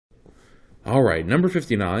All right, number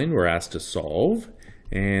 59, we're asked to solve,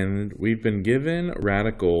 and we've been given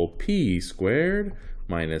radical p squared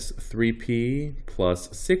minus 3p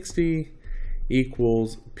plus 60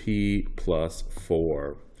 equals p plus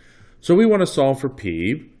 4. So we want to solve for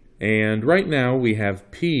p, and right now we have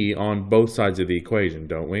p on both sides of the equation,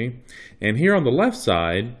 don't we? And here on the left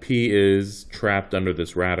side, p is trapped under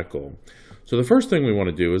this radical. So the first thing we want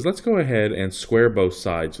to do is let's go ahead and square both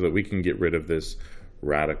sides so that we can get rid of this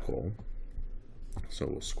radical. So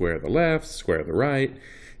we'll square the left, square the right,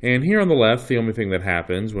 and here on the left, the only thing that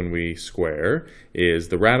happens when we square is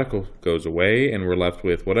the radical goes away and we're left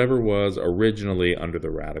with whatever was originally under the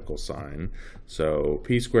radical sign. So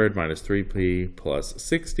p squared minus 3p plus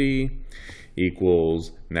 60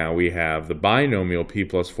 equals, now we have the binomial p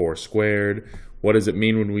plus 4 squared. What does it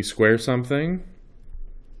mean when we square something?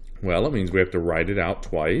 Well, it means we have to write it out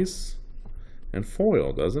twice and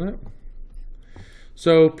FOIL, doesn't it?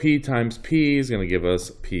 So p times p is going to give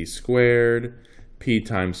us p squared. P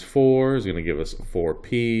times 4 is going to give us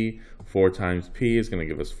 4p. 4 times p is going to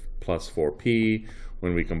give us plus 4p.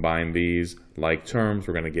 When we combine these like terms,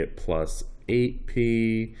 we're going to get plus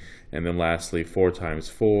 8p. And then lastly, 4 times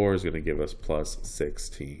 4 is going to give us plus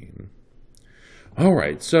 16. All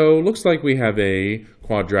right, so looks like we have a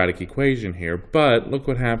quadratic equation here, but look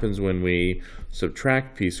what happens when we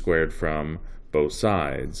subtract p squared from both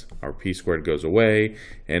sides. Our p squared goes away,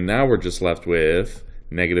 and now we're just left with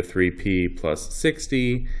negative 3p plus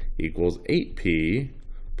 60 equals 8p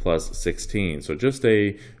plus 16. So just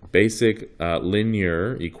a basic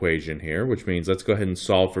linear equation here, which means let's go ahead and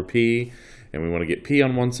solve for p, and we want to get p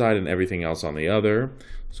on one side and everything else on the other.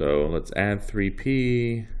 So let's add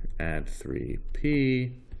 3p, add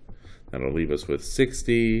 3p. That'll leave us with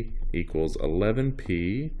 60 equals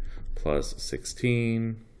 11p plus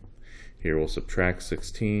 16. Here we'll subtract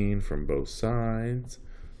 16 from both sides.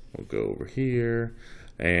 We'll go over here.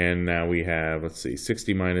 And now we have, let's see,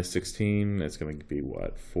 60 minus 16, that's going to be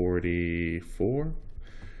what? 44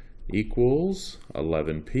 equals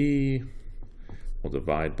 11p. We'll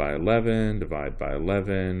divide by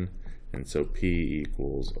 11, and so p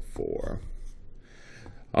equals 4.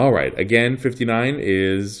 All right, again, 59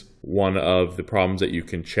 is one of the problems that you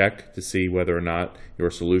can check to see whether or not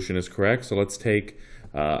your solution is correct. So let's take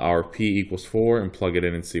our p equals 4 and plug it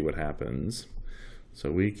in and see what happens.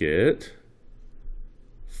 So we get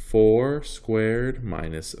 4 squared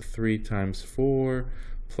minus 3 times 4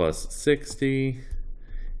 plus 60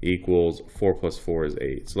 equals 4 plus 4 is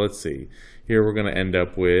 8. So let's see. Here we're going to end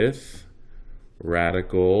up with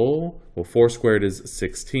radical, well, 4 squared is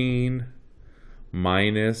 16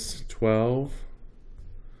 minus 12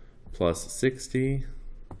 plus 60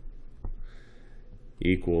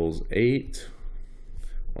 equals 8.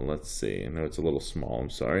 Well, let's see. I know it's a little small, I'm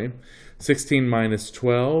sorry. 16 minus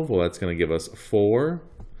 12, well, that's going to give us 4.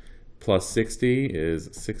 Plus 60 is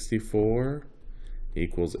 64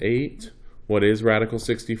 equals 8. What is radical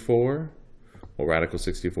 64? Well, radical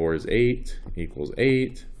 64 is 8 equals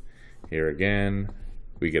 8. Here again,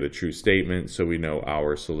 we get a true statement, so we know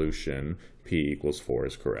our solution, p equals 4,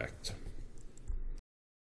 is correct.